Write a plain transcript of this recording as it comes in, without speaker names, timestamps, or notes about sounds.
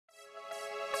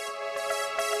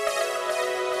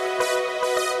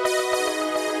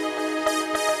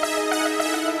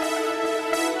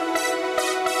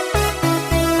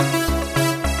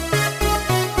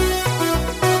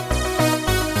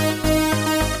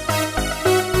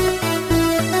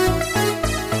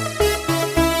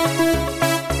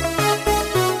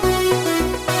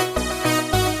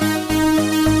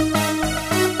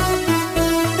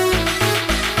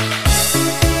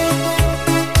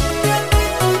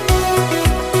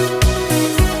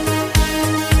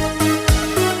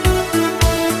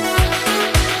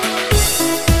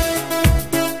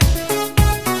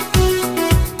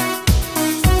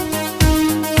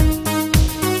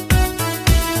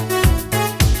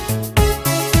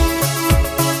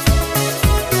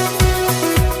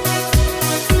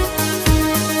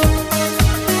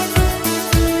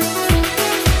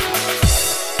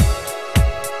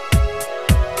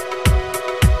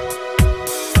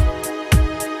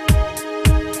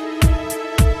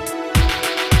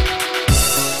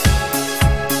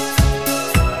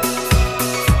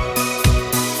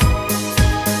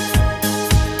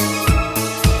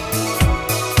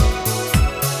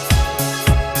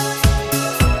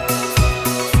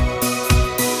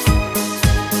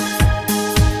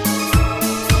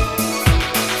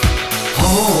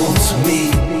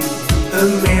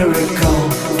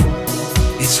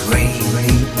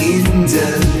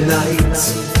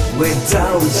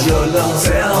without your love.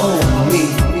 Tell me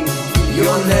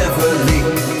you'll never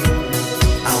leave.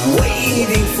 I'm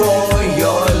waiting for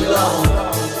your love.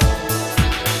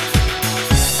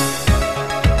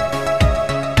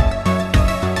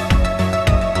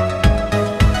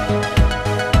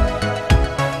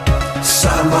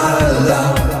 Summer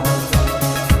love,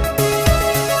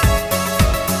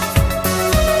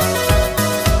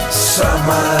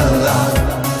 summer love,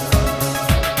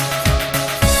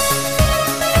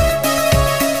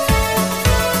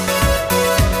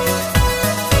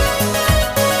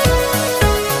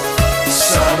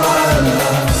 summer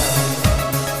love,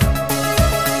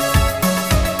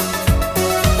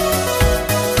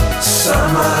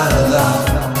 summer love.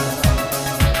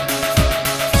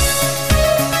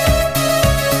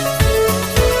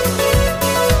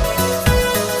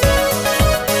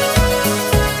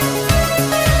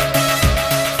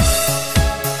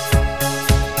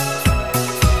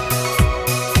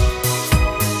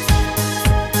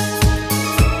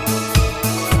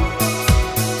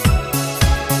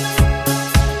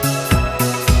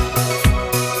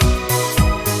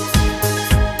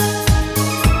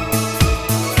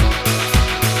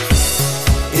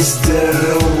 Is there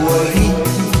a way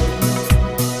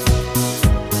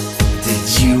that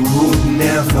you would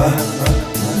never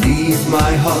leave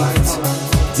my heart?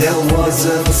 There was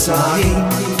a time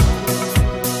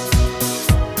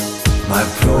my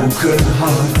broken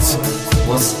heart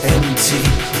was empty.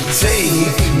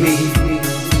 Take me,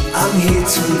 I'm here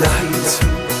tonight.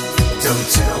 Don't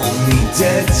tell me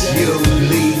that you'll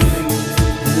leave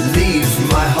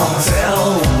my heart. Tell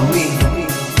me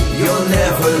you'll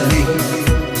never leave.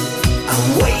 I'm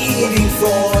waiting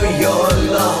for your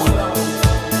love.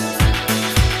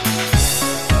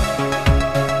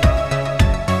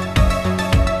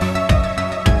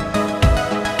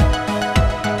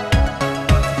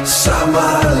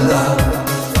 Summer love,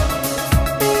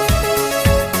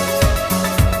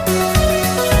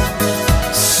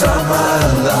 summer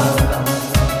love,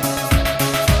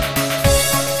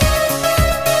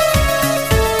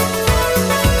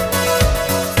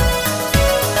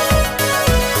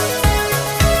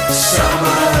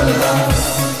 summer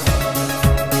love.